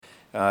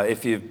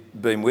If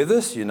you've been with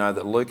us, you know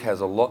that Luke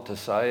has a lot to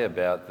say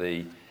about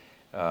the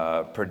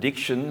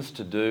predictions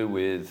to do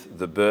with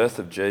the birth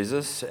of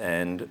Jesus,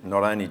 and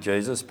not only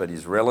Jesus, but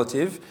his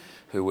relative,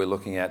 who we're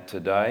looking at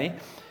today.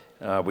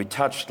 We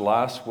touched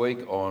last week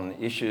on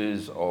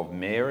issues of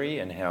Mary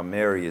and how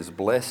Mary is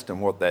blessed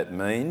and what that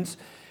means,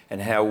 and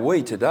how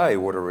we today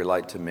ought to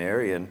relate to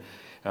Mary. And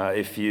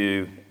if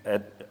you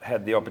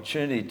had the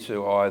opportunity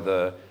to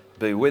either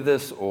be with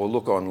us or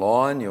look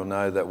online, you'll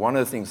know that one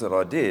of the things that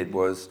I did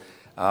was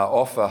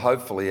offer,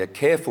 hopefully, a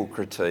careful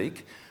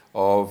critique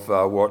of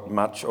what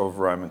much of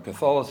Roman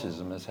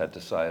Catholicism has had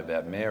to say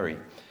about Mary.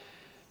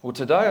 Well,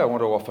 today I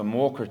want to offer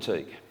more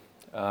critique,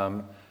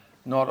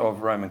 not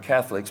of Roman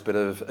Catholics, but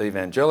of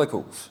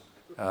evangelicals.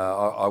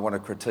 I want to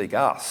critique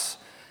us.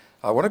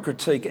 I want to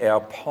critique our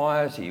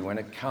piety when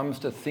it comes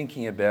to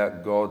thinking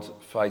about God's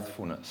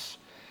faithfulness.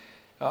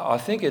 I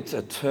think it's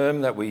a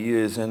term that we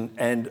use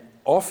and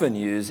often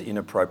use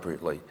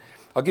inappropriately.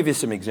 I'll give you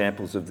some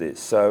examples of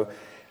this. So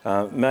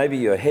maybe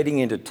you're heading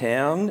into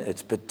town,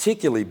 it's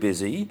particularly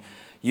busy,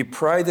 you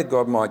pray that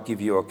God might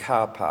give you a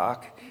car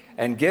park,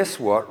 and guess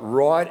what?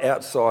 Right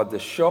outside the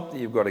shop that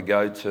you've got to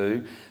go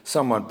to,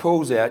 someone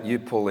pulls out, you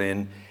pull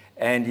in,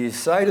 and you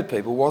say to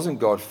people, wasn't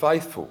God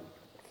faithful?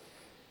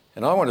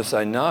 And I want to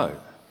say no.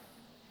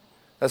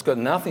 That's got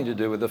nothing to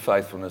do with the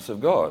faithfulness of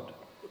God.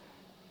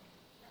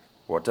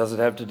 What does it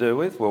have to do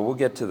with? Well, we'll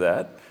get to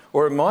that.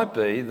 Or it might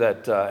be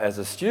that as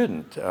a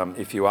student,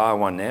 if you are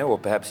one now, or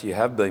perhaps you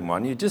have been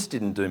one, you just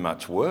didn't do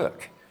much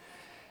work.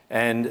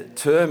 And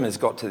term has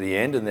got to the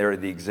end and there are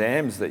the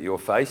exams that you're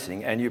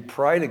facing, and you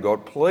pray to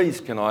God, please,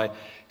 can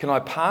I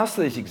pass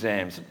these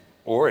exams?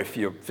 Or if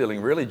you're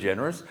feeling really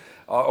generous,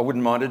 I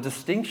wouldn't mind a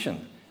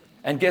distinction.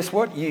 And guess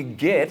what? You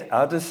get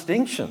a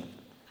distinction.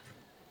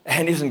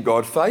 And isn't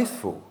God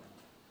faithful?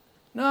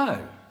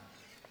 No.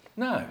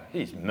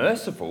 He's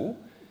merciful,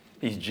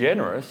 he's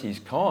generous, he's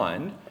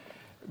kind.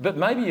 But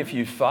maybe if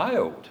you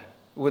failed,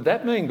 would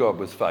that mean God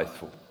was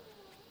faithful?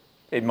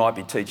 It might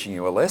be teaching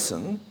you a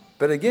lesson,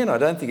 but again, I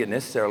don't think it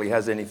necessarily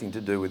has anything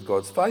to do with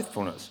God's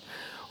faithfulness.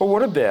 Or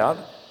what about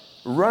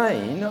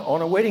rain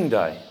on a wedding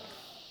day?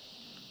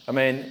 I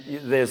mean,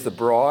 there's the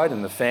bride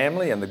and the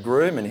family and the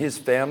groom and his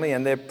family,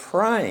 and they're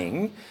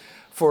praying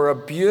for a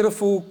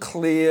beautiful,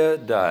 clear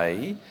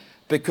day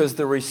because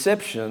the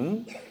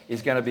reception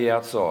is going to be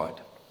outside.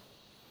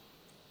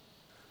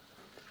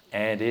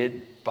 And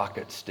it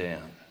buckets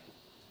down.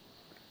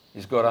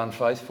 Is God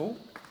unfaithful?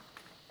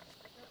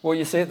 Well,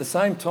 you see, at the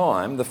same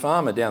time, the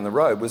farmer down the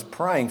road was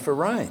praying for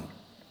rain.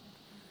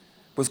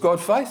 Was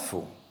God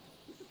faithful?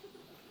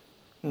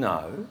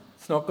 No,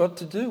 it's not got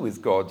to do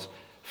with God's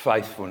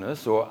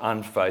faithfulness or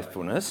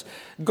unfaithfulness.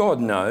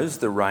 God knows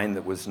the rain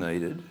that was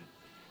needed. It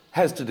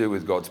has to do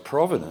with God's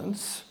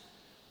providence,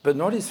 but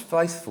not his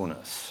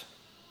faithfulness.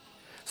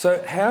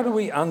 So how do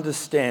we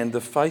understand the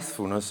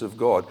faithfulness of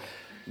God?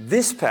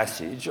 This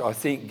passage, I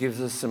think,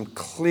 gives us some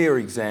clear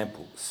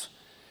examples.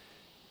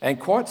 And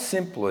quite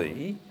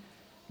simply,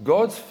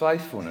 God's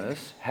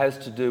faithfulness has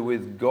to do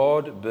with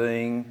God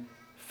being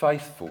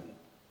faithful,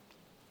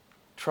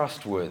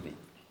 trustworthy,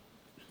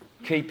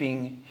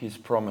 keeping his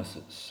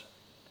promises.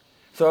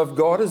 So if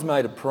God has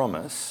made a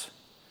promise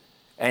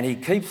and he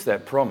keeps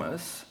that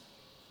promise,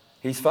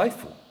 he's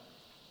faithful,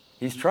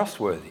 he's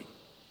trustworthy.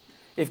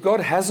 If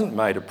God hasn't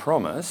made a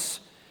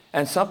promise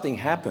and something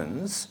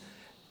happens,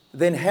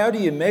 then how do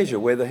you measure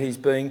whether he's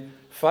being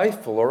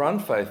faithful or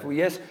unfaithful?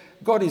 Yes,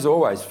 God is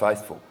always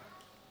faithful.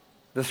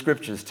 The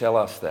scriptures tell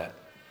us that.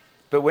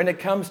 But when it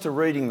comes to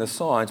reading the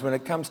signs, when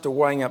it comes to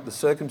weighing up the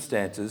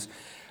circumstances,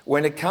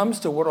 when it comes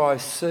to what I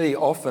see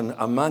often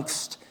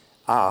amongst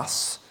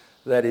us,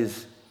 that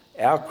is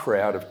our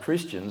crowd of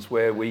Christians,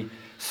 where we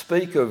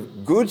speak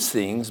of good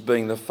things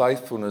being the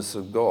faithfulness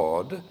of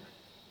God,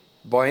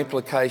 by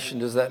implication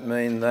does that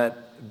mean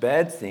that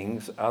bad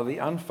things are the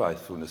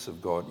unfaithfulness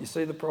of God? You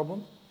see the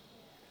problem?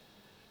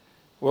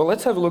 Well,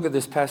 let's have a look at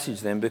this passage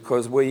then,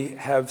 because we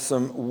have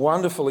some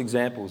wonderful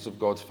examples of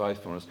God's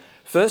faithfulness.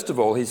 First of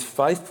all, his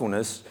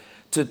faithfulness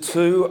to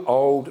two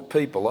old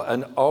people,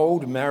 an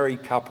old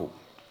married couple,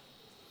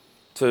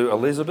 to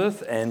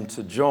Elizabeth and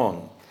to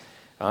John.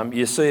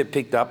 You see it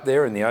picked up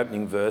there in the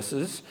opening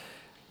verses.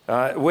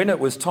 When it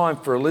was time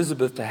for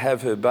Elizabeth to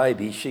have her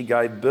baby, she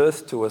gave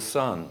birth to a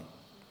son.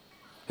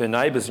 Her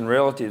neighbours and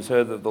relatives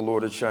heard that the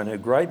Lord had shown her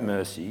great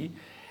mercy,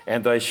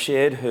 and they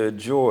shared her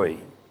joy.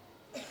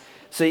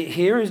 See,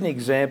 here is an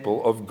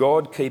example of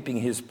God keeping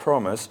his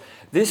promise,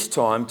 this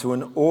time to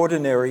an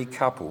ordinary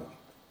couple.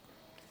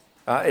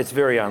 It's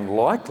very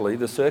unlikely,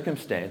 the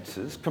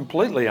circumstances,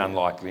 completely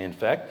unlikely in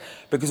fact,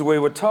 because we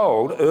were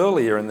told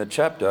earlier in the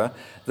chapter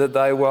that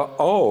they were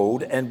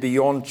old and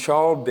beyond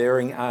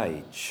childbearing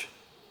age.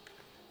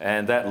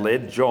 And that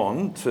led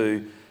John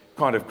to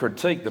kind of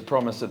critique the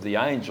promise of the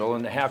angel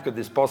and how could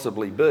this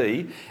possibly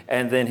be?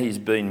 And then he's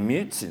been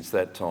mute since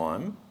that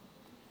time.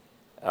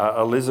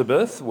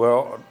 Elizabeth,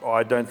 well,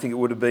 I don't think it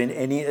would have been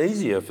any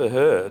easier for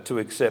her to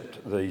accept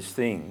these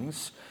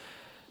things.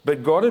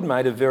 But God had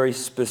made a very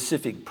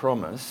specific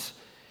promise,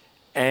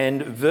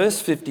 And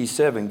verse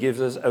 57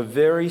 gives us a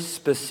very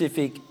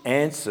specific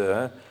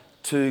answer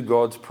to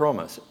God's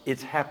promise.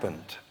 It's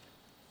happened.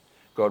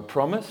 God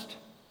promised,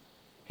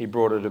 he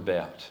brought it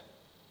about.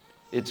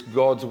 It's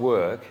God's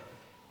work,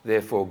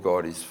 therefore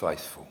God is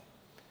faithful.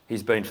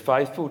 He's been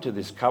faithful to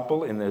this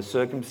couple in their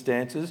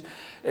circumstances.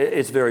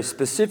 It's very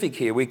specific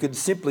here. We could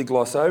simply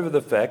gloss over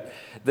the fact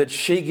that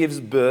she gives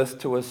birth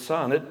to a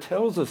son. It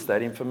tells us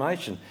that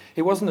information.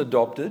 He wasn't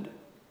adopted,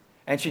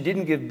 and she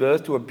didn't give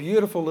birth to a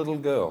beautiful little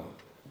girl.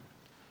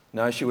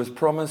 No, she was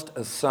promised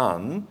a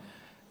son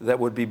that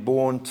would be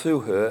born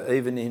to her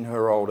even in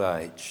her old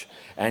age,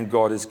 and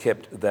God has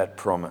kept that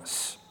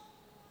promise.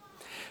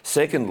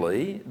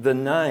 Secondly, the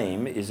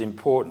name is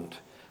important,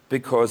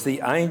 because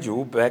the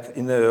angel back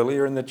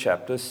earlier in the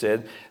chapter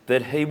said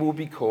that he will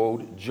be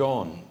called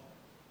John.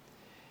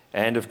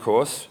 And of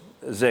course,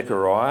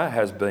 Zechariah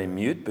has been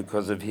mute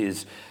because of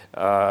his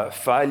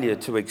failure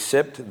to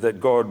accept that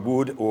God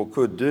would or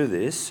could do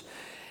this.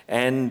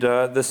 And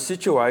the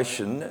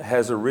situation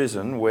has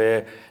arisen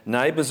where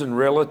neighbours and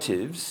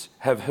relatives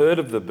have heard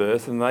of the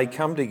birth and they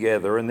come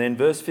together. And then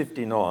verse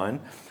 59,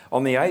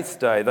 on the 8th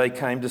day they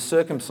came to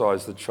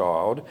circumcise the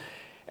child,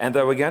 and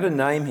they were going to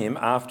name him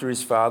after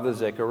his father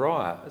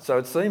Zechariah. So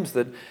it seems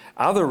that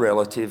other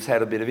relatives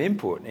had a bit of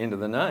input into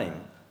the name.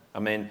 I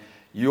mean,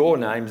 your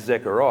name's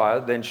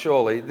Zechariah, then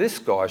surely this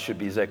guy should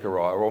be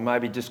Zechariah, or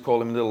maybe just call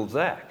him little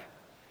Zach.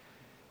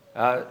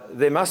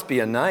 There must be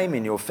a name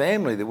in your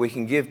family that we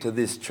can give to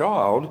this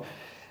child.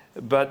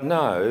 But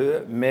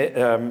no,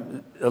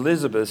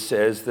 Elizabeth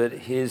says that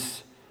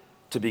he's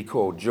to be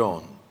called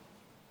John.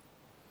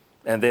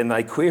 And then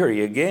they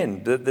query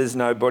again that there's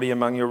nobody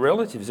among your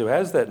relatives who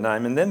has that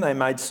name. And then they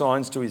made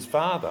signs to his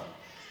father.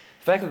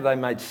 The fact that they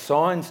made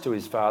signs to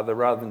his father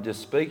rather than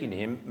just speaking to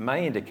him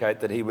may indicate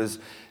that he was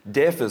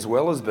deaf as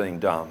well as being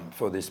dumb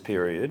for this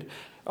period.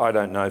 I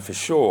don't know for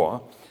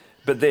sure.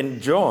 But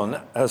then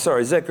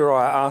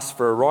Zechariah asked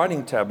for a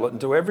writing tablet,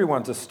 and to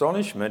everyone's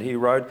astonishment, he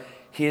wrote,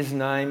 his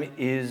name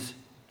is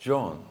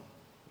John.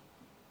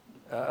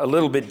 A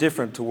little bit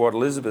different to what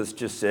Elizabeth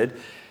just said.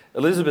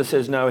 Elizabeth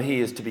says, no, he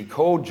is to be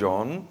called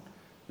John.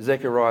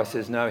 Zechariah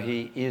says, no,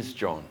 he is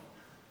John.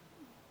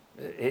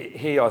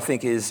 He, I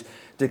think, is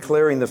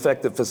declaring the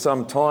fact that for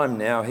some time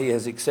now he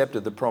has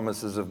accepted the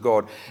promises of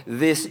God.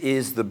 This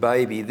is the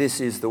baby.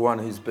 This is the one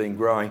who's been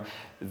growing.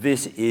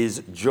 This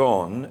is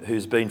John,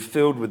 who's been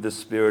filled with the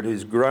Spirit,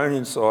 who's grown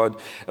inside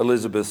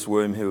Elizabeth's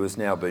womb, who has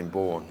now been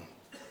born.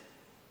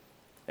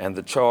 And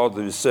the child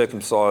who is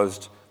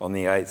circumcised on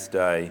the 8th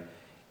day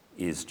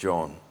is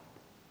John.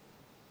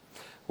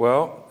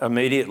 Well,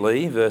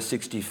 immediately, verse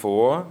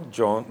 64,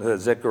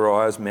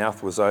 Zechariah's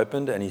mouth was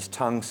opened and his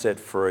tongue set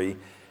free,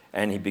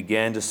 and he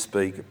began to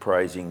speak,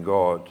 praising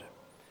God.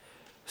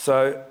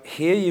 So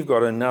here you've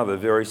got another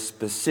very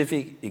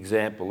specific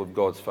example of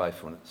God's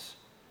faithfulness.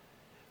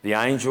 The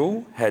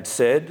angel had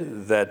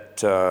said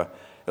that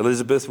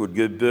Elizabeth would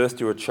give birth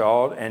to a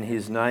child and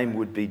his name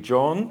would be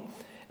John.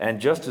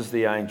 And just as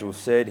the angel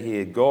said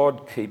here,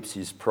 God keeps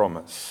his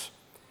promise.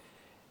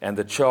 And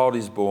the child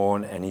is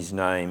born and his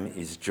name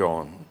is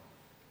John.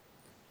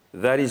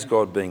 That is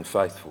God being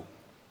faithful.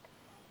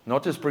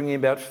 Not just bringing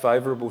about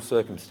favourable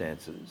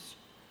circumstances,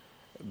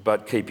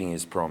 but keeping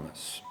his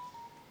promise.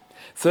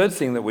 Third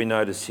thing that we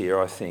notice here,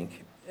 I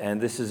think,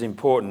 and this is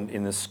important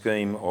in the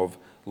scheme of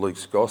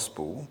Luke's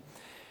gospel,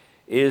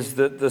 is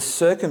that the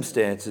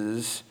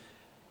circumstances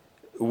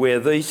where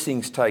these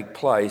things take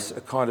place are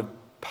kind of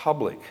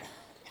public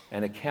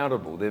and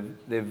accountable.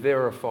 They're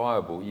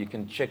verifiable. You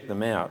can check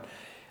them out.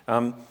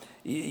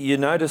 You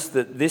notice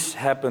that this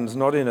happens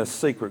not in a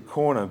secret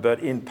corner, but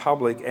in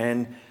public,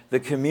 and the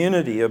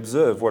community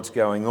observe what's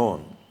going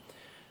on.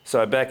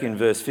 So back in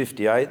verse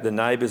 58, the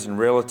neighbours and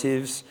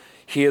relatives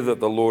hear that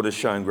the Lord has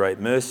shown great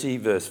mercy.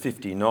 Verse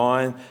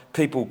 59,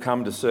 people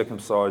come to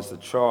circumcise the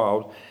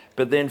child.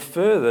 But then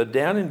further,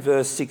 down in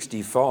verse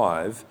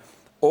 65,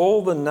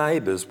 all the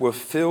neighbours were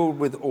filled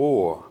with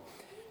awe.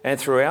 And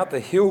throughout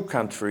the hill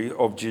country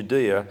of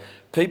Judea,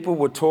 people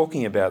were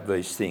talking about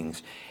these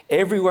things.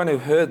 Everyone who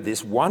heard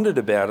this wondered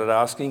about it,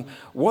 asking,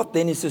 what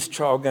then is this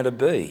child going to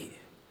be?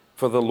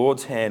 For the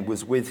Lord's hand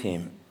was with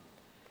him.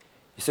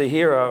 You see,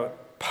 here are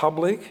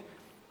public,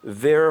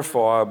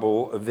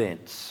 verifiable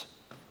events.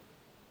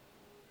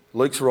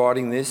 Luke's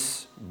writing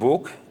this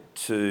book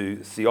to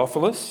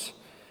Theophilus.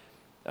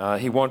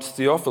 He wants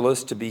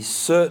Theophilus to be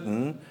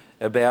certain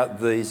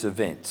about these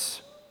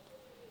events.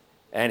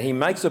 And he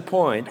makes a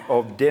point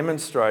of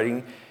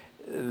demonstrating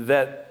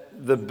that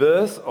the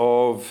birth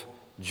of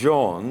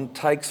John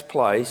takes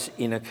place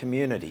in a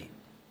community.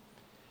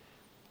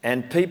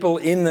 And people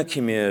in the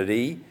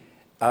community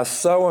are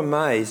so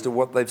amazed at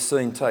what they've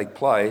seen take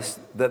place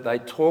that they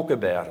talk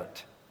about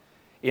it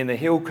in the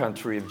hill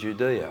country of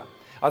Judea.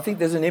 I think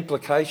there's an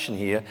implication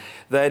here.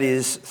 That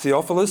is,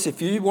 Theophilus,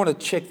 if you want to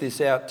check this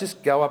out,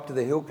 just go up to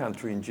the hill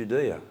country in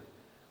Judea.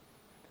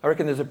 I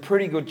reckon there's a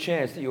pretty good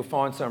chance that you'll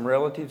find some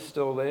relatives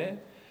still there.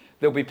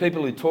 There'll be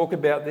people who talk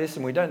about this,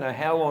 and we don't know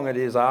how long it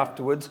is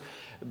afterwards,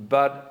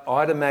 but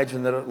I'd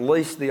imagine that at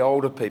least the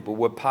older people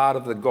were part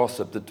of the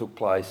gossip that took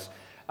place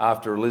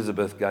after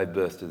Elizabeth gave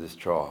birth to this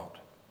child.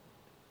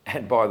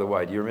 And by the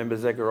way, do you remember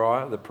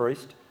Zechariah, the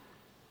priest?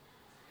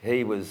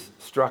 He was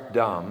struck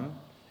dumb,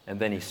 and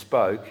then he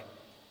spoke,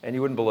 and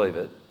you wouldn't believe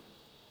it.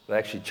 They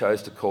actually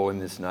chose to call him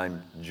this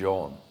name,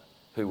 John.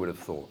 Who would have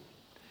thought?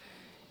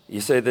 You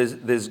see,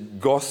 there's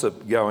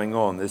gossip going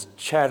on, there's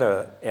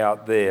chatter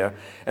out there,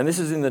 and this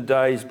is in the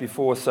days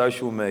before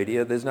social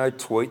media. There's no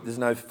tweet, there's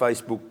no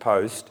Facebook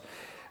post,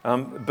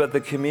 but the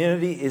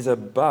community is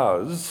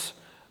abuzz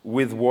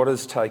with what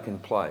has taken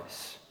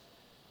place.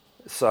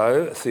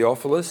 So,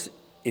 Theophilus,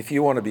 if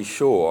you want to be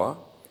sure,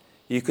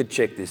 you could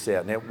check this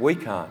out. Now, we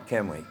can't,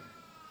 can we?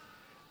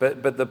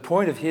 But the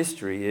point of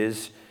history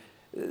is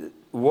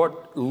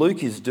what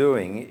Luke is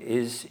doing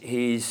is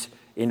he's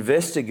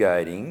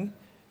investigating.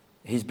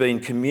 He's been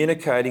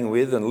communicating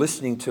with and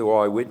listening to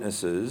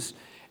eyewitnesses,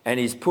 and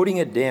he's putting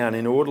it down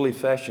in orderly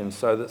fashion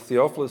so that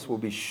Theophilus will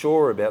be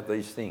sure about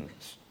these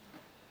things.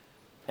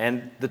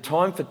 And the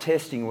time for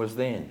testing was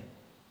then.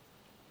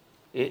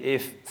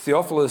 If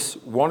Theophilus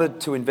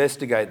wanted to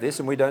investigate this,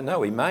 and we don't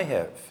know, he may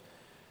have,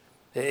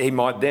 he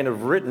might then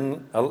have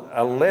written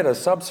a letter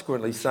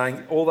subsequently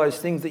saying, all those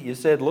things that you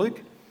said,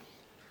 Luke,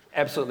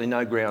 absolutely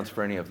no grounds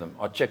for any of them.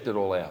 I checked it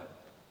all out.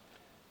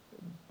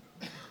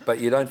 But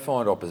you don't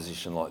find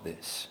opposition like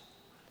this.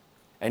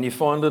 And you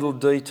find little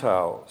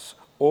details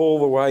all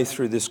the way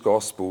through this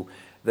gospel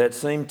that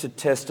seem to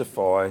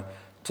testify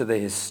to the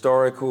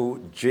historical,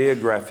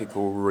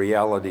 geographical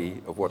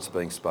reality of what's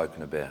being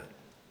spoken about.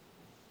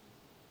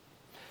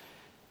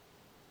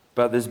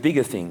 But there's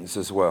bigger things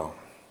as well.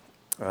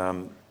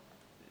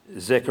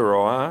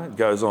 Zechariah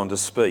goes on to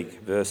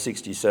speak. Verse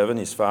 67,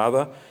 his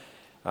father,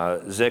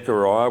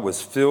 Zechariah,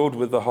 was filled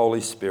with the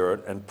Holy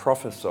Spirit and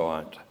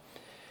prophesied.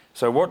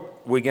 So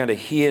what we're going to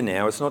hear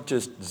now, it's not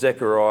just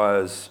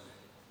Zechariah's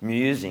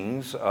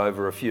musings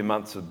over a few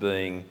months of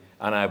being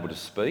unable to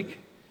speak.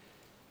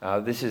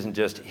 This isn't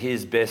just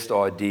his best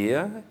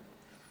idea.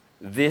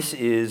 This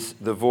is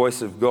the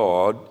voice of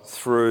God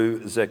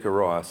through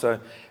Zechariah. So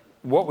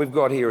what we've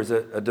got here is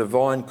a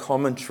divine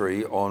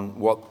commentary on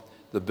what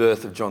the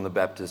birth of John the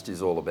Baptist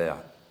is all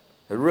about.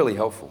 It's really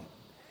helpful.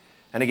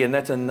 And again,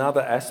 that's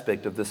another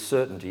aspect of the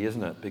certainty,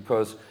 isn't it?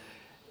 Because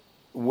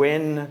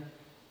when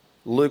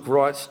Luke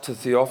writes to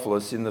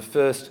Theophilus in the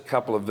first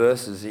couple of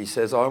verses, he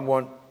says, I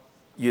want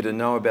you to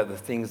know about the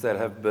things that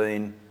have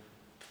been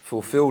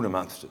fulfilled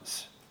amongst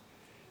us.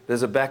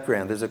 There's a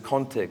background, there's a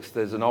context,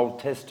 there's an Old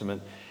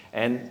Testament,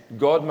 and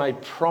God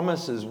made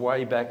promises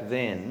way back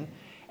then,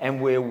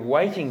 and we're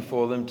waiting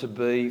for them to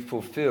be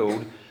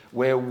fulfilled.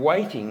 We're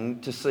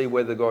waiting to see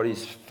whether God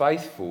is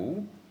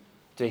faithful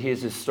to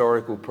his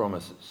historical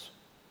promises.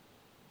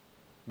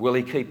 Will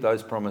he keep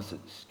those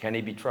promises? Can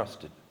he be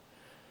trusted?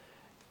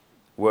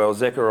 Well,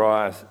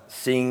 Zechariah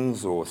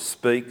sings or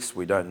speaks,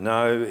 we don't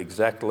know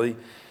exactly.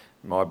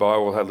 My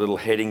Bible had a little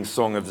heading,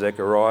 Song of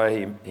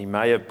Zechariah. He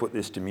may have put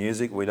this to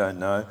music, we don't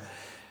know.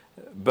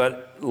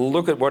 But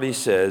look at what he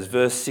says,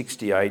 verse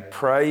 68,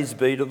 Praise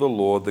be to the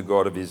Lord, the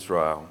God of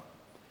Israel,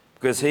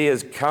 because he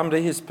has come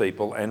to his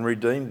people and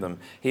redeemed them.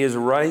 He has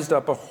raised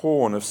up a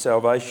horn of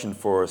salvation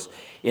for us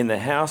in the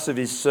house of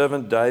his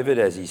servant David,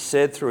 as he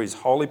said through his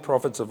holy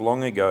prophets of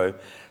long ago,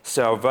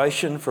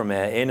 salvation from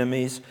our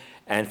enemies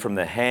and from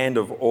the hand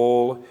of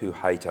all who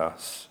hate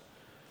us.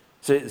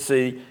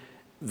 See,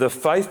 the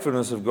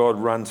faithfulness of God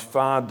runs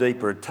far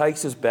deeper. It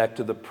takes us back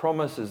to the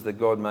promises that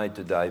God made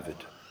to David.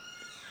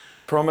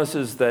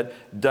 Promises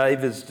that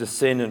David's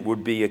descendant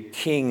would be a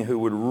king who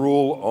would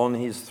rule on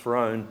his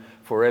throne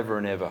forever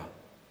and ever.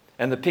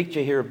 And the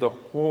picture here of the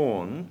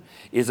horn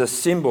is a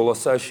symbol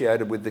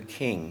associated with the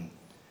king.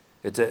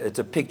 It's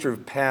a picture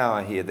of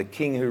power here, the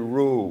king who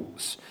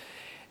rules.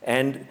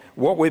 And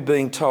what we're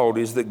being told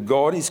is that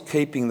God is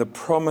keeping the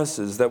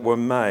promises that were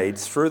made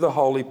through the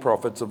holy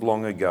prophets of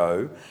long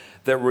ago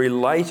that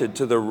related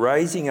to the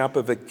raising up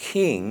of a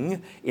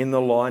king in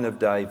the line of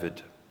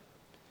David.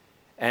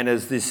 And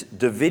as this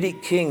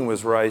Davidic king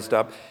was raised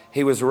up,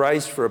 he was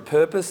raised for a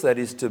purpose, that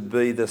is to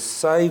be the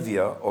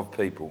saviour of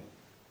people.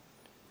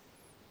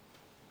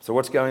 So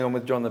what's going on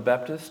with John the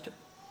Baptist?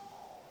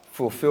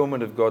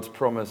 Fulfilment of God's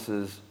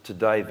promises to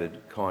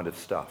David kind of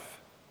stuff.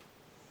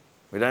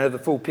 We don't have the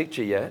full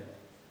picture yet,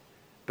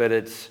 but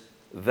it's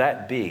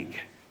that big.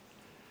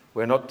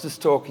 We're not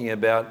just talking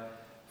about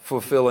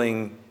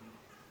fulfilling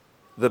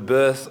the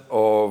birth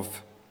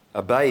of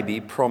a baby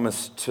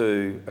promised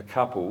to a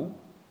couple,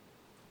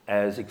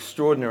 as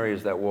extraordinary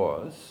as that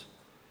was,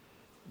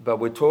 but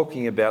we're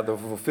talking about the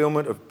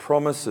fulfilment of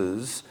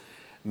promises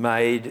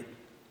made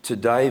to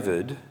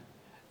David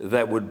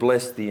that would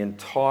bless the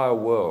entire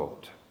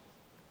world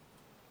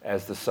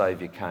as the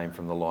Saviour came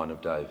from the line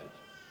of David.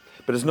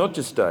 But it's not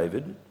just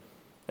David.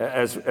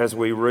 As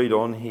we read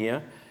on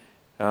here,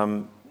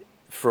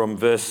 from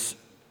verse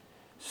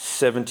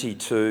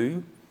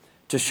 72,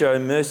 to show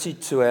mercy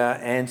to our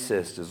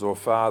ancestors or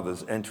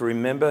fathers and to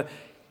remember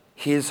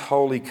his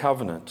holy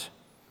covenant,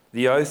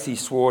 the oath he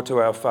swore to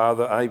our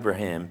father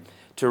Abraham,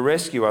 to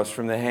rescue us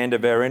from the hand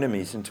of our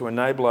enemies and to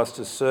enable us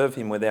to serve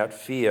him without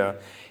fear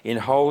in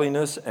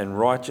holiness and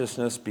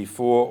righteousness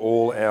before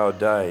all our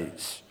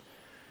days.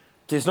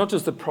 It's not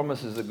just the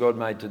promises that God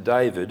made to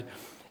David,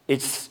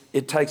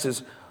 it takes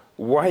us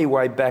way,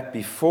 way back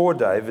before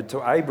David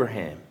to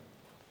Abraham.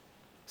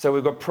 So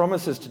we've got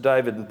promises to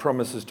David and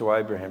promises to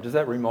Abraham. Does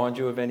that remind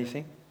you of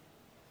anything?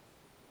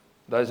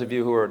 Those of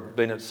you who have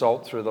been at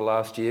SALT through the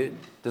last year,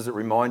 does it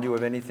remind you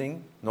of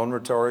anything?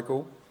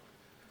 Non-rhetorical?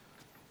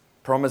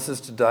 Promises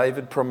to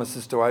David,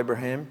 promises to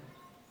Abraham?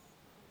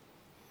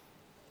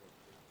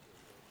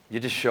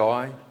 You're just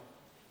shy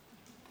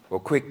or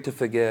quick to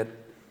forget.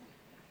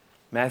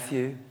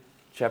 Matthew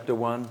chapter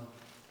 1,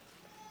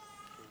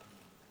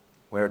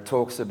 where it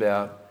talks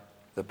about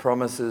the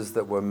promises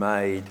that were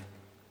made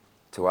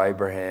to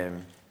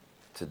Abraham,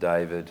 to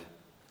David,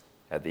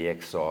 at the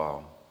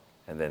exile,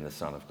 and then the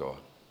Son of God.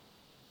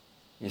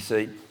 You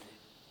see,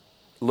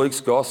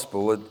 Luke's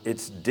gospel,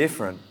 it's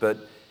different, but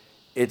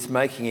it's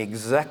making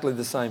exactly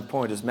the same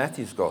point as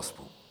Matthew's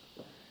gospel.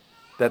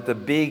 That the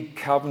big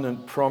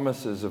covenant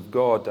promises of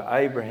God to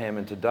Abraham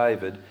and to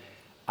David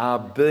are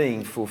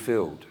being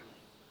fulfilled.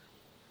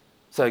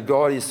 So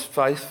God is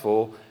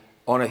faithful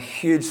on a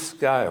huge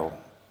scale.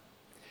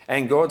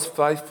 And God's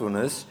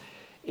faithfulness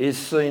is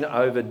seen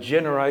over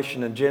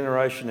generation and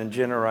generation and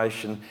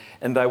generation.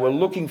 And they were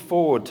looking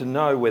forward to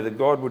know whether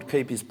God would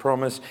keep his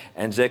promise.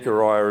 And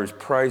Zechariah is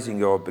praising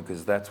God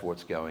because that's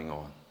what's going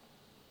on.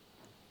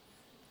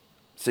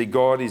 See,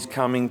 God is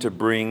coming to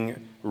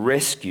bring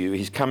rescue.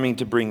 He's coming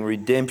to bring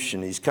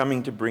redemption. He's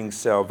coming to bring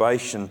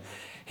salvation.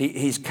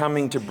 He's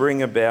coming to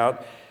bring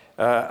about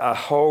a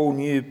whole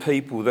new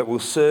people that will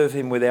serve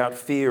him without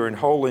fear in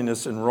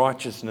holiness and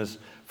righteousness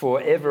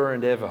forever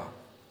and ever.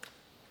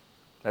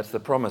 That's the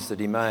promise that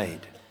he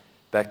made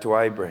back to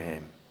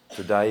Abraham,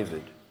 to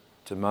David,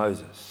 to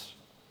Moses.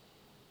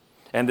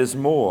 And there's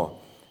more.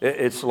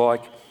 It's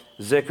like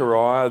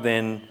Zechariah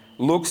then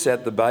looks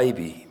at the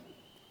baby.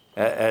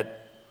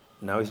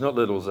 No, he's not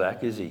little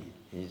Zach, is he?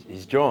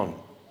 He's John.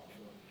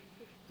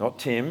 Not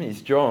Tim,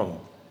 he's John.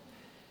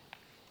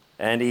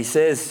 And he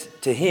says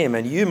to him,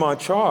 "And you, my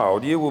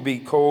child, you will be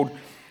called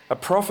a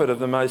prophet of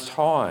the Most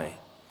High,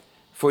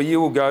 for you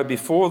will go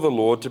before the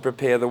Lord to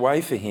prepare the way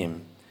for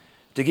him,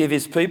 to give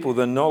his people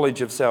the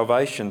knowledge of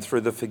salvation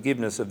through the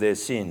forgiveness of their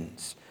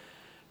sins,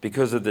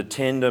 because of the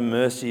tender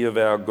mercy of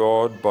our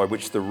God, by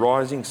which the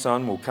rising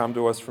sun will come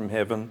to us from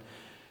heaven,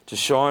 to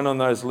shine on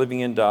those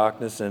living in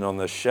darkness and on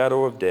the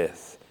shadow of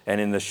death,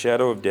 and in the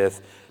shadow of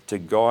death to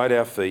guide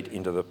our feet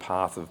into the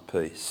path of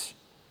peace."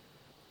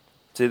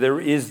 See, there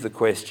is the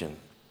question,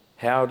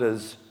 how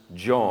does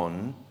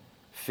John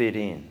fit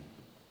in?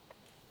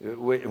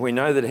 We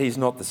know that he's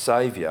not the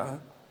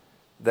saviour.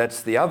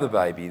 That's the other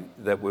baby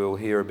that we'll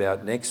hear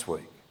about next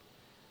week.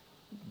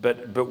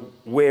 But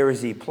where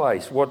is he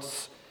placed?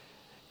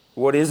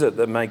 What is it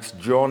that makes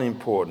John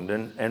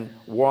important? And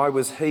why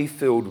was he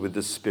filled with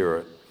the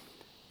Spirit?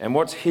 And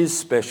what's his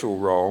special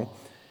role?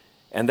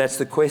 And that's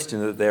the question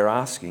that they're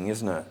asking,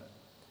 isn't it?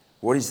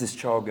 What is this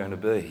child going to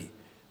be?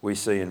 We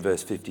see in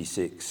verse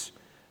 56.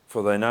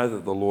 For they know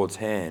that the Lord's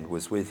hand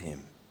was with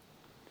him.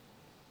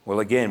 Well,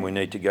 again, we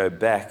need to go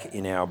back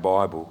in our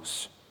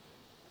Bibles.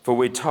 For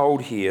we're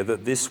told here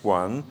that this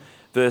one,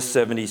 verse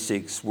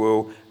 76,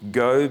 will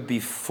go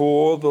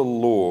before the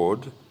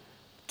Lord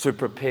to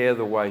prepare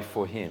the way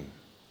for him.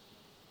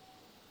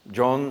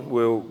 John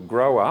will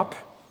grow up.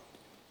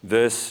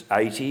 Verse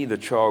 80, the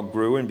child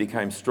grew and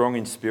became strong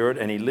in spirit,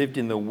 and he lived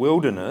in the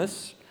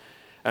wilderness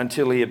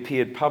until he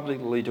appeared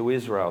publicly to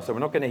Israel. So we're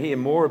not going to hear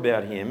more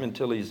about him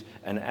until he's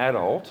an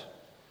adult.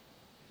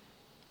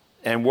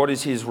 And what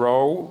is his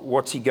role?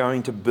 What's he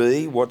going to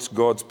be? What's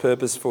God's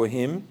purpose for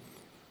him?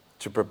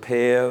 To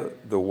prepare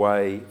the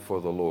way for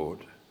the Lord.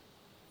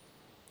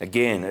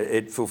 Again,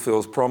 it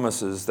fulfills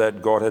promises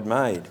that God had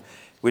made.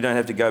 We don't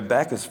have to go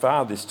back as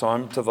far this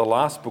time to the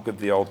last book of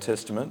the Old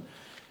Testament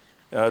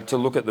to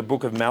look at the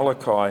book of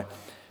Malachi.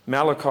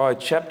 Malachi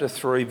chapter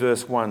 3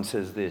 verse 1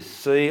 says this,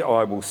 "See,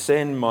 I will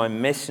send my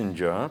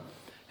messenger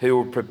who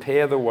will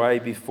prepare the way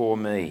before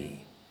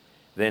me.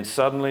 Then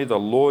suddenly the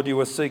Lord you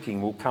are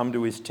seeking will come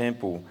to his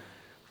temple.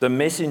 The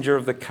messenger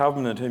of the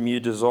covenant whom you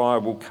desire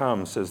will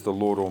come, says the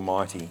Lord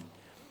Almighty.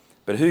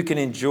 But who can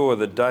endure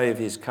the day of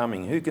his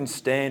coming? Who can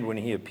stand when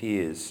he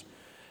appears?"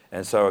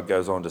 And so it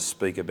goes on to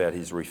speak about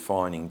his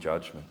refining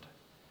judgment.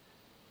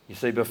 You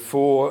see,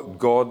 before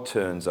God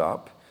turns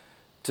up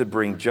to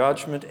bring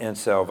judgment and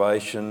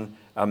salvation,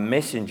 a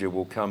messenger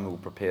will come who will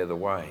prepare the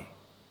way.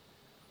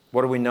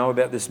 What do we know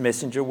about this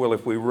messenger? Well,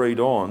 if we read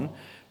on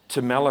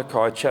to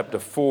Malachi chapter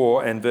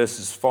 4 and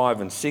verses 5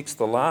 and 6,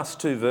 the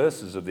last two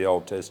verses of the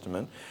Old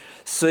Testament,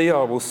 "See,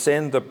 I will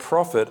send the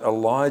prophet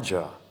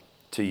Elijah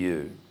to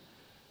you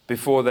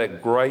before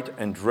that great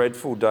and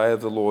dreadful day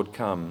of the Lord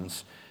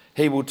comes.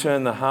 He will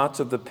turn the hearts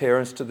of the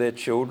parents to their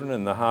children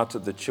and the hearts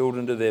of the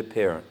children to their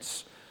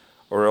parents,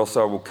 or else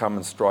I will come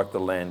and strike the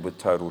land with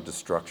total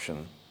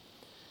destruction."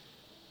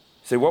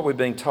 See, what we're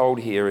being told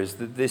here is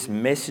that this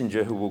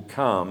messenger who will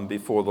come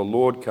before the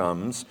Lord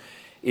comes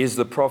is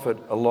the prophet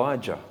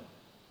Elijah.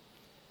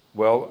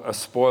 Well, a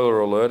spoiler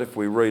alert, if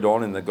we read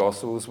on in the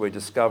Gospels, we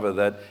discover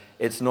that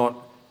it's not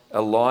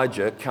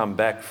Elijah come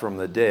back from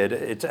the dead.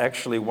 It's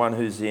actually one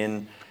who's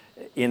in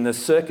the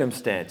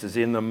circumstances,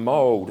 in the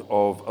mould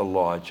of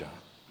Elijah.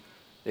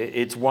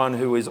 It's one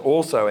who is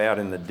also out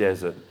in the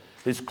desert,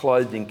 who's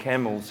clothed in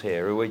camel's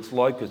hair, who eats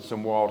locusts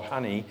and wild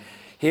honey.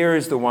 Here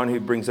is the one who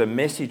brings a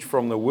message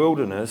from the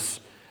wilderness.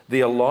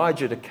 The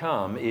Elijah to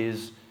come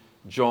is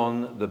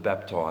John the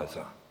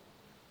Baptizer.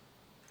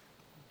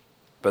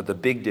 But the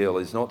big deal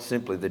is not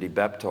simply that he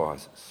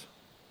baptizes,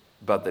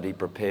 but that he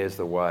prepares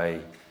the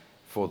way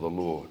for the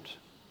Lord.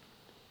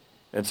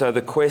 And so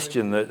the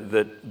question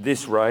that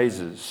this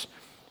raises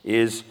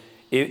is,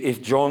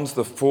 if John's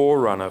the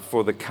forerunner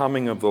for the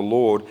coming of the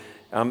Lord,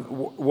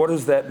 what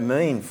does that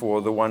mean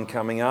for the one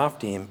coming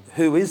after him?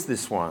 Who is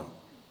this one?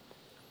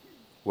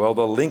 Well,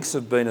 the links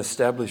have been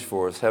established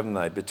for us, haven't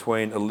they?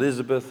 Between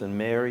Elizabeth and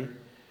Mary,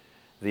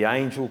 the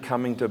angel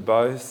coming to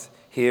both.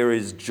 Here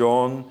is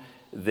John,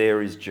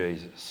 there is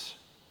Jesus.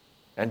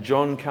 And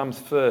John comes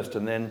first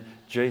and then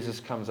Jesus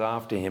comes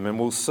after him. And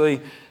we'll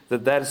see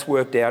that that's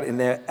worked out in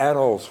their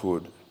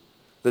adulthood.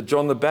 That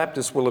John the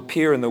Baptist will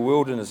appear in the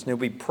wilderness and he'll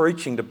be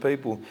preaching to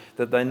people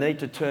that they need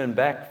to turn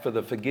back for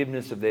the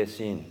forgiveness of their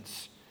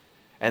sins.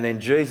 And then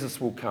Jesus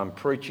will come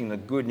preaching the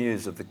good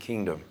news of the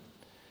kingdom,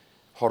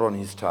 hot on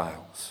his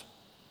tails.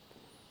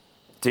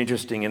 It's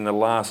interesting, in the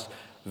last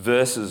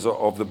verses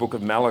of the book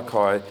of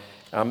Malachi,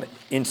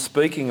 in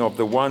speaking of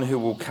the one who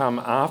will come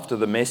after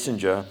the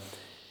messenger,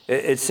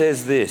 it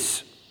says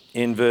this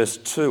in verse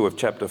 2 of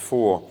chapter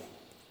 4.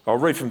 I'll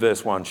read from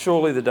verse 1.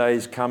 Surely the day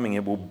is coming,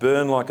 it will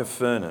burn like a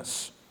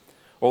furnace.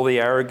 All the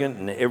arrogant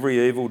and every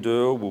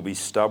evildoer will be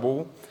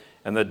stubble,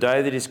 and the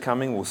day that is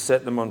coming will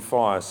set them on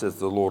fire, says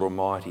the Lord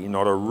Almighty.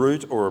 Not a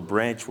root or a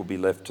branch will be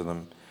left to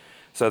them.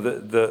 So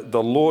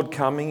the Lord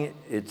coming,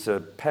 it's a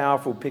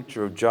powerful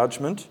picture of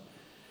judgment.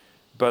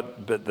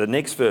 But the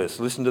next verse,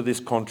 listen to this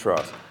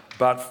contrast.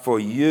 But for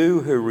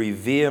you who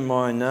revere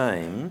my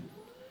name,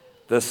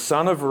 the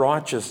Son of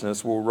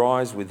Righteousness will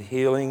rise with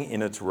healing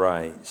in its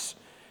rays,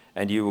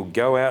 and you will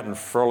go out and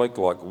frolic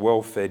like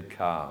well-fed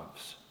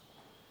calves.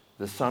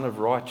 The Son of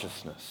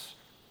Righteousness.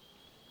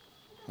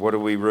 What do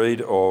we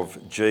read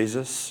of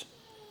Jesus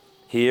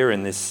here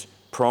in this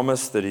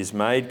promise that is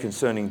made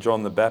concerning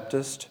John the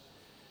Baptist?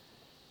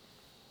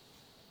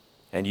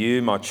 And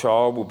you, my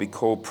child, will be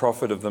called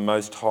prophet of the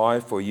Most High,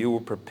 for you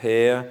will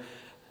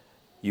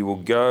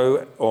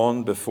go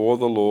on before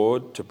the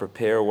Lord to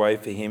prepare a way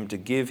for him, to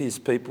give his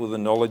people the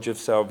knowledge of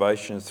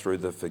salvation through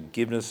the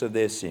forgiveness of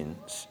their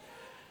sins.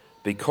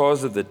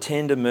 Because of the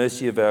tender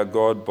mercy of our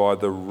God, by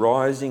the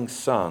rising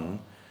sun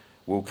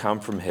will come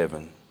from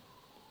heaven,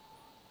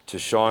 to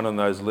shine on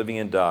those living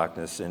in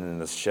darkness and in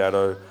the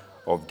shadow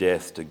of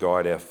death, to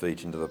guide our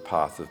feet into the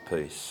path of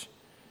peace.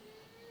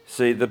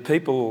 See, the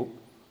people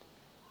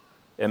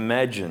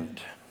imagined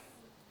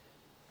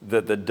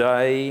that the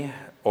day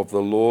of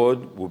the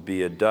Lord would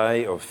be a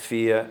day of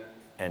fear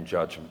and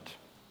judgment.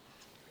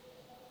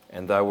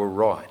 And they were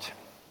right.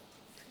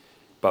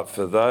 But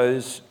for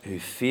those who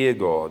fear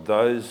God,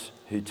 those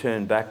who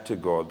turn back to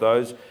God,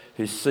 those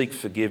who seek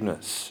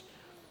forgiveness,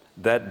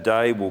 that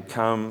day will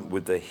come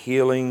with the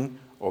healing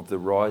of the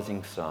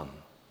rising sun,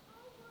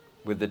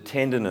 with the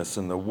tenderness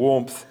and the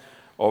warmth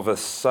of a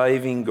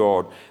saving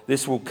God.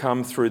 This will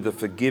come through the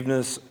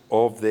forgiveness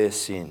of their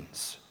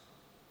sins.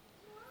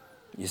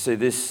 You see,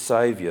 this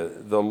Saviour,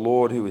 the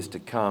Lord who is to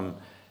come,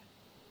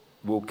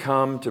 will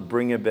come to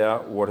bring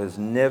about what has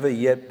never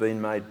yet been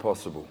made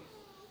possible.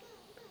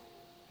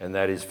 And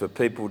that is for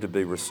people to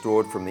be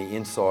restored from the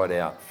inside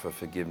out for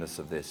forgiveness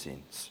of their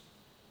sins.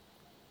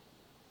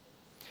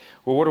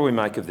 Well, what do we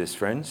make of this,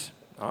 friends?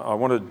 I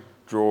want to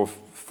draw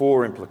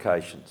 4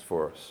 implications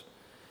for us.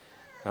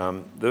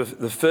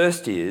 The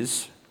first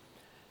is,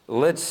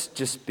 let's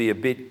just be a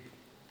bit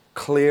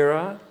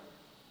clearer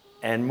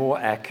and more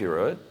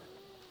accurate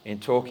in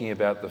talking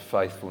about the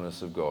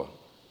faithfulness of God.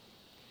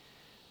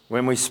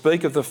 When we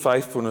speak of the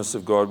faithfulness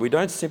of God, we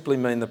don't simply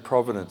mean the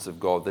providence of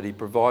God, that he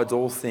provides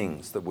all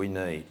things that we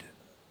need.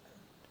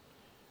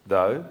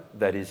 Though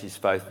that is his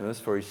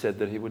faithfulness, for he said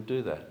that he would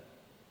do that.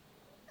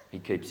 He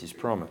keeps his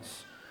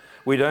promise.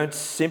 We don't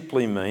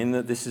simply mean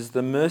that this is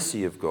the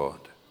mercy of God,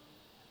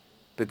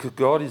 because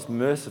God is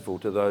merciful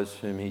to those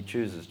whom he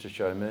chooses to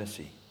show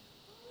mercy.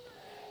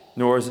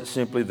 Nor is it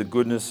simply the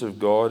goodness of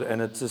God,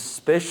 and it's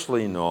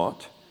especially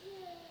not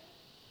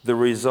the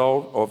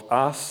result of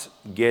us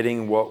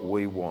getting what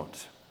we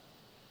want.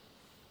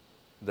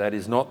 That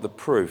is not the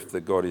proof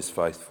that God is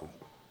faithful.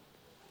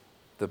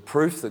 The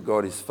proof that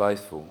God is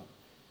faithful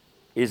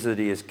is that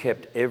he has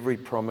kept every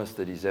promise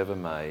that he's ever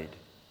made,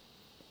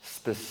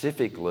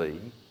 specifically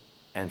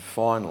and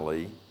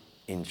finally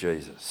in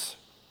Jesus.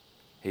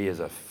 He is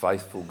a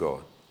faithful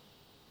God.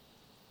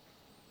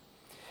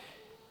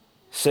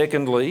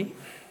 Secondly,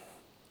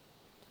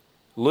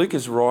 Luke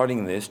is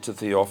writing this to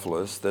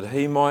Theophilus that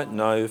he might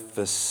know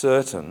for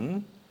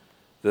certain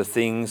the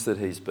things that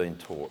he's been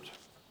taught.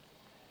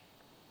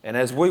 And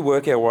as we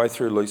work our way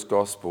through Luke's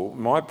Gospel,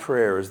 my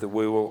prayer is that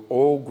we will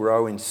all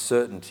grow in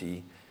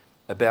certainty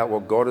about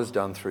what God has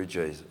done through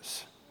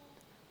Jesus.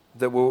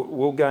 That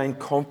we'll gain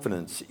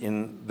confidence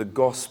in the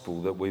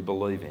gospel that we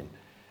believe in.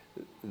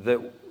 That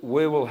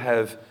we will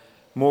have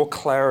more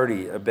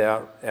clarity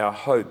about our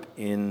hope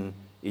in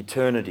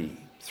eternity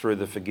through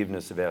the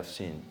forgiveness of our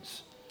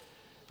sins.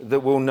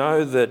 That we'll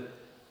know that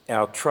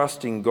our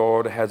trust in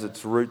God has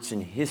its roots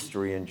in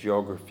history and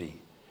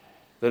geography.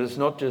 That it's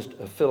not just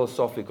a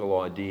philosophical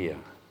idea.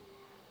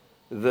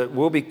 That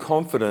we'll be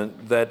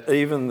confident that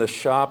even the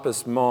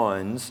sharpest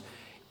minds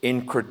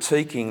in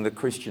critiquing the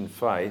Christian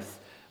faith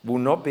will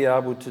not be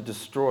able to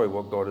destroy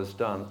what God has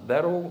done.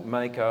 That'll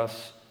make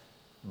us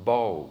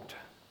bold.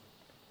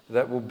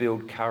 That will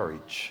build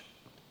courage.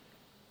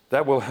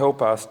 That will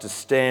help us to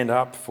stand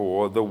up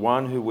for the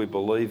one who we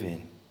believe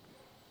in.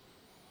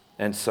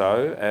 And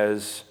so,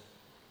 as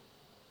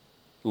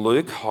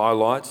Luke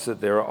highlights that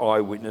there are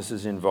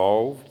eyewitnesses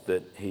involved,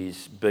 that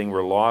he's being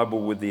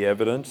reliable with the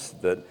evidence,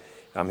 that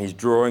he's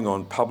drawing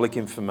on public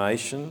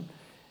information,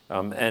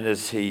 and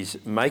as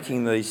he's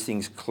making these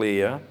things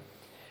clear,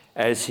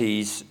 as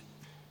he's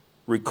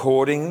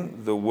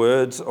recording the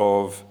words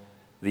of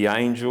the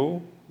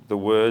angel, the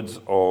words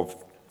of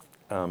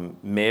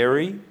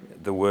Mary,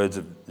 the words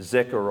of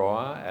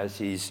Zechariah, as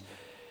he's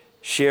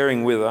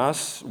sharing with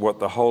us what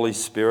the Holy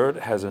Spirit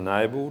has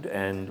enabled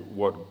and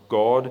what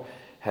God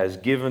has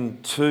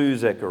given to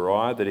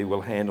Zechariah that he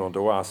will hand on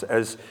to us.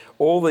 As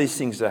all these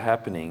things are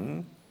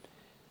happening,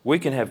 we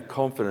can have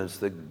confidence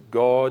that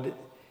God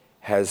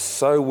has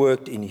so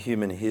worked in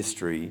human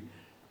history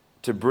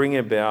to bring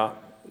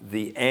about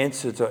the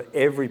answer to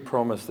every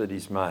promise that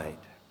he's made,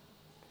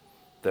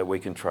 that we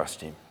can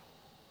trust him.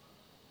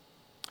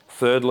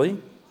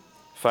 Thirdly,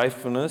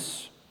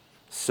 faithfulness,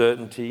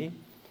 certainty.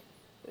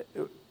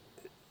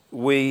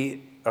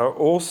 We are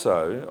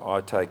also, I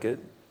take it,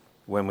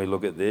 when we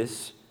look at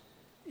this,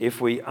 if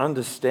we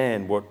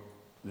understand what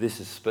this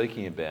is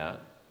speaking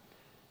about,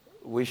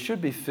 we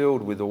should be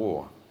filled with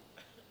awe.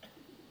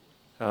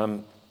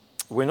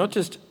 We're not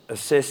just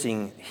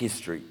assessing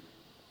history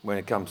when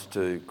it comes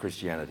to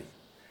Christianity.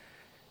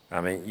 I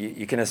mean,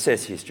 you can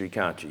assess history,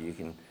 can't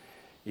you?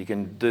 You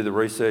can do the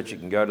research, you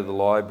can go to the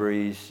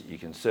libraries, you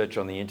can search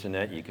on the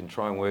internet, you can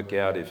try and work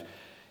out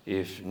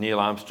if Neil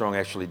Armstrong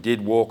actually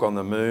did walk on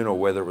the moon or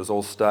whether it was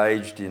all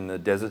staged in the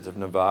deserts of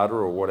Nevada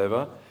or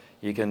whatever.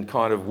 You can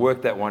kind of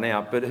work that one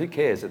out, but who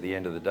cares at the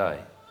end of the day?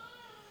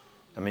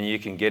 I mean, you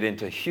can get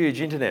into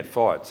huge internet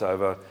fights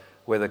over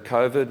whether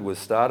COVID was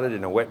started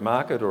in a wet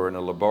market or in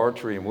a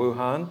laboratory in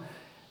Wuhan.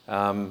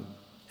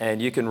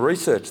 And you can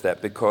research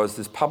that because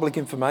there's public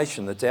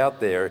information that's out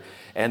there,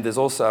 and there's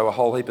also a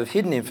whole heap of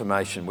hidden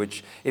information,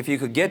 which if you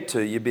could get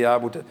to, you'd be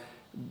able to,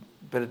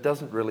 but it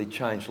doesn't really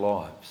change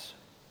lives.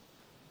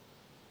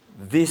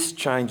 This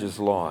changes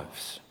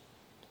lives.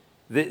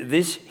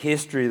 This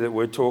history that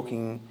we're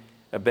talking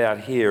about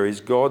here is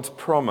God's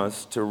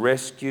promise to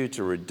rescue,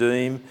 to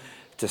redeem,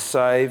 to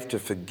save, to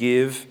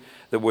forgive,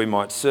 that we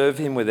might serve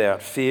him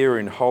without fear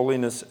in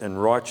holiness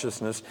and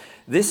righteousness.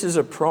 This is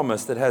a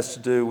promise that has to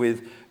do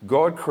with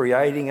God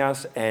creating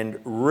us and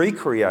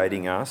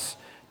recreating us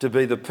to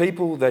be the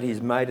people that he's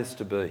made us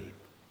to be.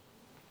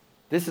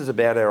 This is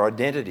about our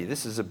identity.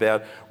 This is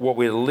about what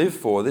we live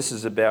for. This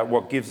is about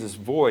what gives us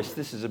voice.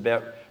 This is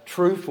about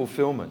true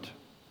fulfillment.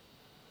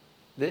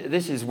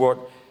 This is what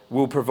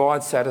will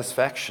provide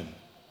satisfaction.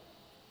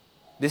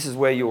 This is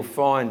where you'll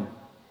find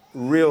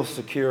real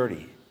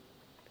security.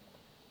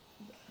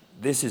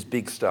 This is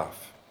big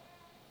stuff.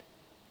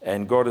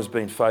 And God has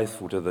been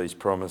faithful to these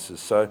promises.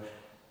 So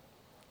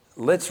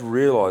let's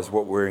realise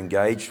what we're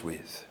engaged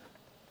with.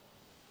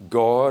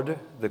 God,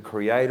 the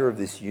creator of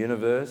this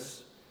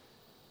universe,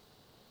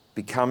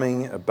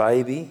 becoming a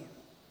baby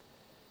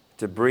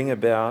to bring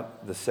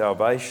about the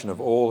salvation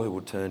of all who will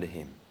turn to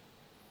him.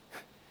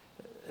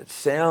 It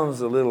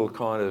sounds a little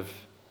kind of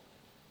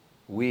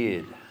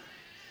weird.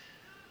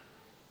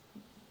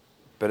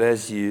 But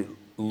as you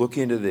look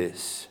into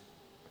this,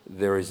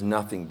 there is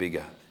nothing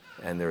bigger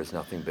and there is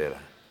nothing better.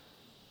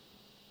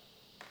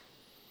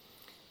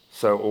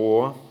 So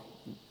awe,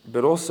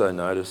 but also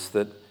notice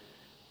that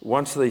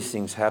once these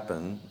things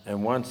happen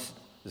and once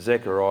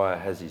Zechariah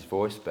has his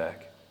voice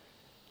back,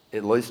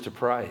 it leads to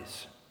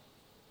praise.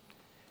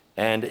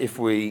 And if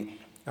we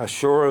are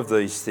sure of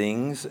these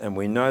things and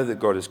we know that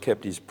God has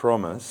kept his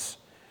promise,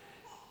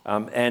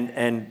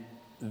 and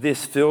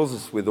this fills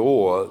us with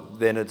awe,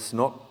 then it's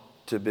not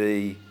to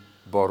be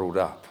bottled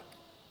up.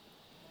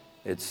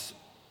 It's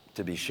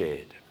to be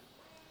shared.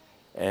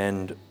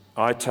 And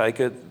I take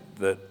it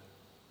that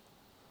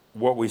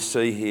what we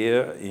see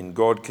here in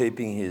God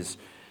keeping his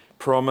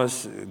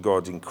promise,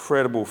 God's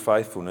incredible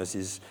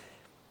faithfulness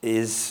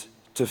is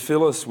to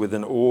fill us with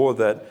an awe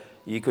that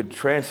you could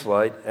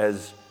translate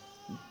as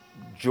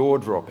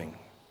jaw-dropping,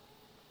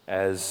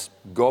 as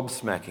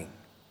gobsmacking.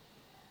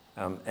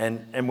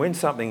 And when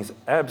something's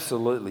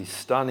absolutely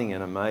stunning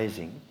and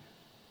amazing,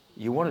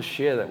 you want to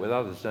share that with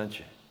others, don't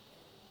you?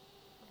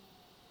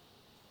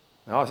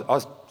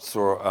 I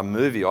saw a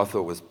movie I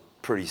thought was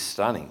pretty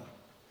stunning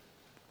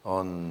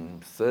on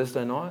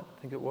Thursday night,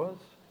 I think it was.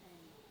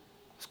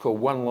 It's called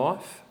One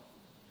Life.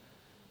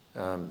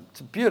 It's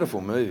a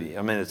beautiful movie.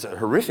 I mean, it's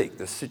horrific,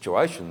 the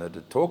situation that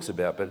it talks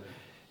about, but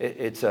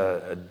it's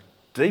a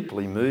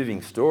deeply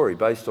moving story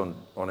based on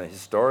a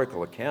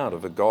historical account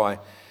of a guy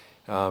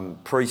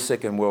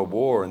pre-Second World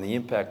War and the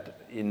impact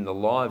in the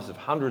lives of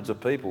hundreds of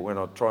people, when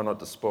I try not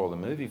to spoil the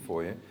movie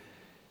for you.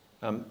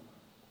 And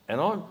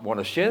I want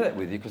to share that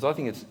with you because I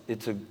think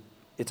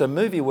it's a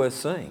movie worth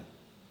seeing.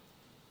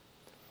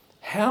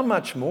 How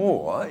much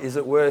more is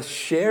it worth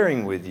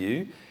sharing with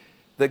you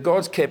that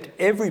God's kept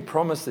every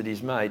promise that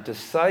He's made to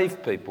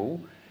save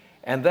people,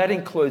 and that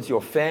includes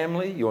your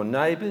family, your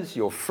neighbours,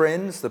 your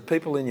friends, the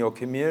people in your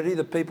community,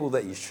 the people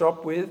that you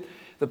shop with,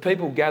 the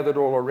people gathered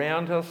all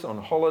around us on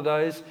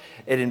holidays.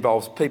 It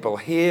involves people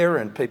here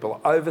and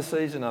people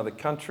overseas in other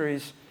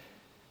countries,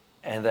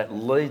 and that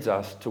leads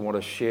us to want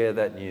to share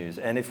that news.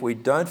 And if we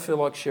don't feel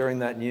like sharing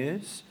that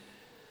news,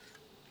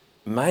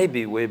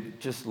 maybe we've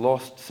just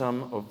lost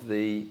some of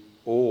the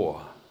awe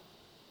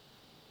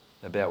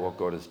about what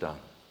God has done.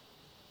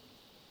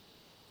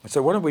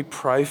 So why don't we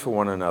pray for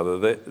one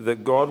another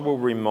that God will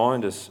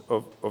remind us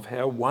of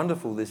how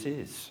wonderful this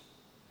is,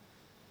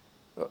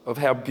 of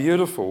how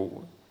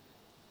beautiful,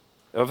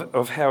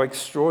 of how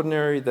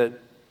extraordinary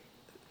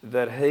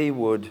that He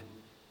would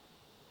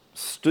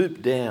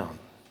stoop down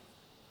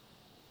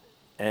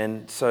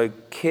and so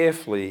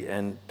carefully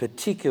and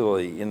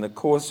particularly in the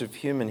course of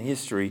human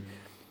history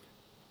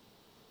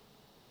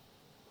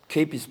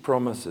keep His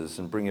promises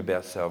and bring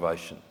about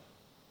salvation.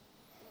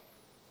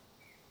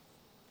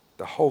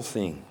 The whole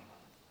thing.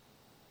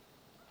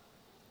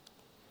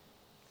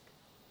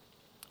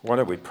 Why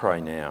don't we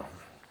pray now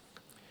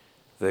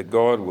that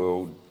God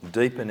will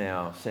deepen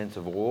our sense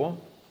of awe,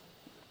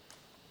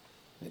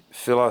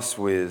 fill us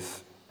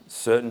with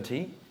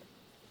certainty,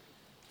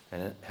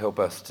 and help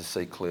us to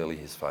see clearly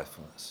His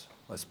faithfulness.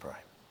 Let's pray.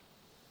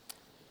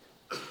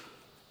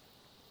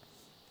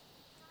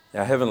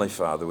 Our Heavenly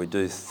Father, we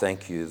do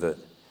thank You that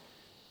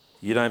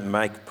You don't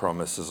make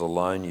promises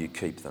alone, You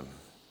keep them.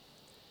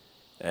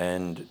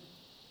 And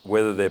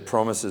whether they're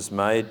promises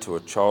made to a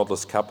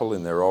childless couple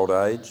in their old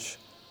age,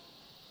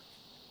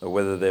 or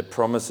whether they're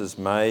promises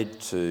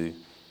made to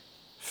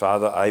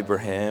Father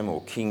Abraham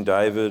or King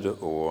David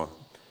or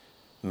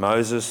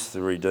Moses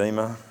the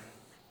Redeemer,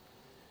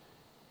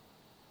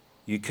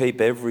 You keep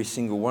every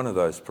single one of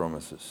those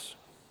promises.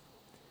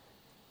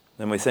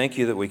 And we thank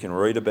You that we can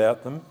read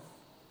about them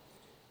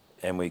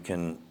and we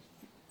can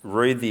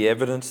read the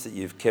evidence that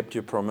You've kept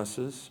Your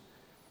promises.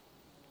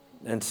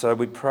 And so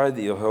we pray that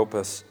You'll help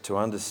us to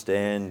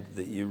understand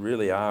that You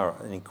really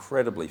are an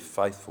incredibly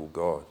faithful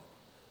God.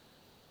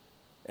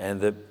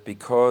 And that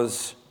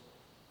because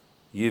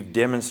You've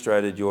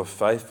demonstrated Your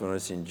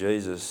faithfulness in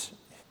Jesus,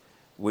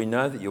 we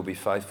know that You'll be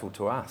faithful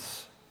to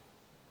us.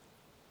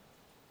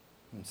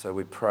 And so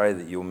we pray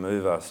that You'll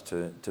move us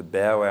to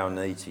bow our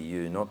knee to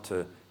You, not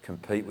to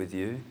compete with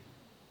You.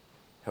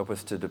 Help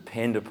us to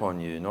depend upon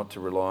You, not to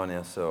rely on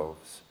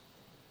ourselves.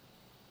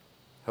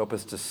 Help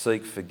us to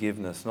seek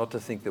forgiveness, not to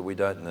think that we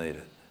don't need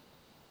it.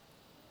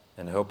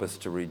 And help us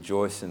to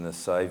rejoice in the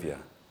Saviour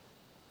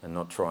and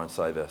not try and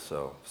save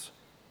ourselves.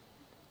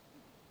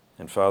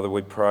 And Father,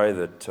 we pray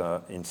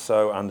that in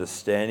so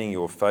understanding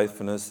Your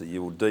faithfulness, that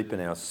You will deepen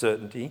our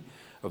certainty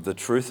of the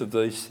truth of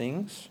these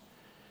things,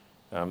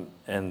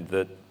 and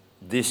that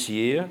this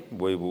year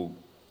we will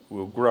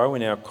grow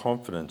in our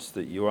confidence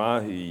that You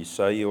are who You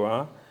say You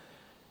are,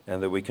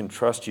 and that we can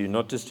trust You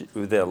not just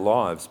with our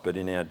lives but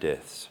in our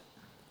deaths.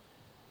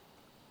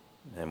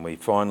 And we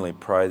finally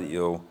pray that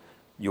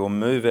You'll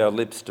move our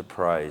lips to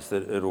praise,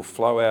 that it'll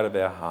flow out of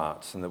our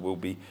hearts, and that we'll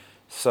be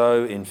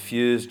so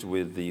infused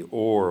with the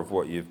awe of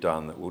what You've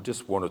done that we'll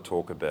just want to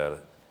talk about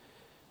it,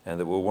 and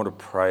that we'll want to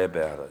pray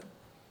about it,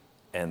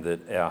 and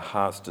that our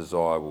heart's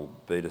desire will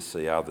be to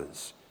see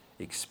others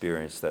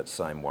experience that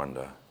same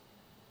wonder.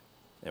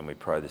 And we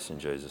pray this in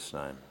Jesus'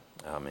 name.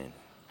 Amen.